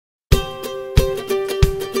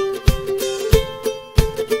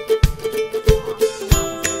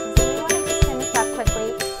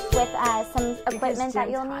equipment that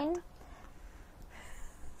you'll need.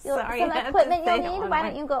 Sorry, some equipment you'll need. Why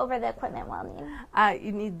don't you go over the equipment we'll need?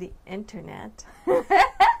 You need the internet.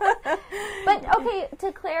 But okay,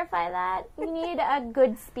 to clarify that, you need a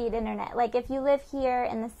good speed internet. Like if you live here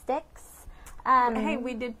in the sticks. Hey,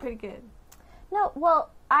 we did pretty good. No, well,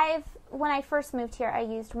 when I first moved here, I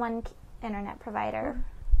used one internet provider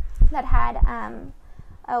that had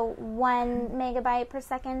a 1 megabyte per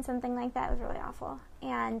second, something like that. It was really awful,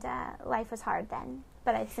 and life was hard then.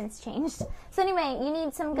 But I've since changed. So anyway, you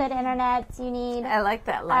need some good internet. You need. I like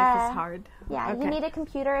that. Life is hard. Yeah, okay. You need a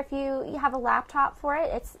computer. If you have a laptop for it,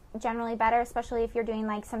 it's generally better, especially if you're doing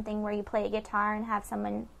like something where you play a guitar and have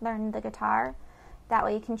someone learn the guitar. That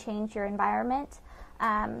way you can change your environment.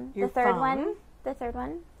 Your the third phone. one.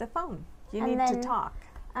 The phone. You And need then, to talk.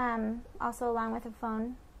 Also, along with a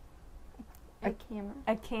phone, a camera.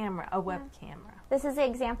 A camera, a web camera. This is an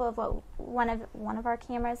example of what one of our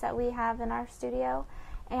cameras that we have in our studio,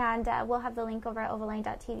 and we'll have the link over at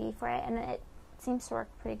ovaleye.tv for it, and it seems to work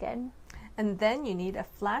pretty good. And then you need a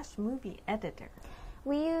flash movie editor.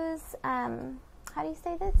 We use, how do you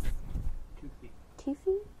say this?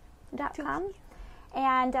 Tufi.com.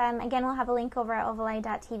 And again, we'll have a link over at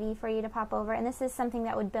ovaleye.tv for you to pop over, and this is something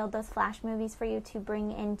that would build those flash movies for you to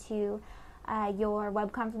bring into your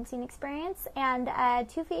web conferencing experience. And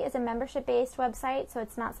Tufi is a membership-based website, so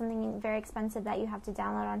it's not something very expensive that you have to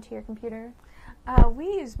download onto your computer. We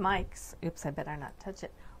use mics. Oops, I better not touch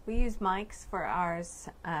it. We use mics for ours,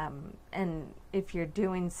 and if you're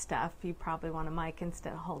doing stuff, you probably want a mic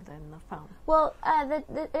instead of holding the phone. Well,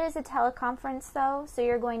 there is a teleconference, though, so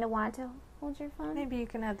you're going to want to hold your phone. Maybe you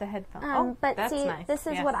can have the headphones. But that's see, nice. this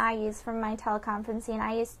is what I use for my teleconferencing.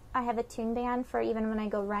 I have a tune band for even when I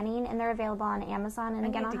go running, and they're available on Amazon. And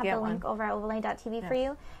again, I'll have the link over at ovaleye.tv for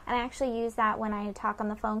you. And I actually use that when I talk on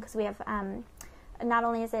the phone because we have not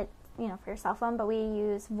only is it for your cell phone, but we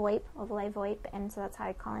use VoIP, Ovaleye VoIP, and so that's how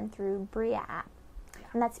I call in through Bria app,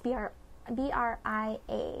 and that's BRIA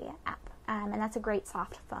app, and that's a great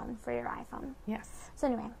soft phone for your iPhone. Yes. So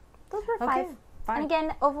anyway, those were 5. Okay, 5. And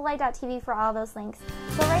again, ovaleye.tv for all those links.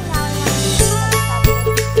 So right now.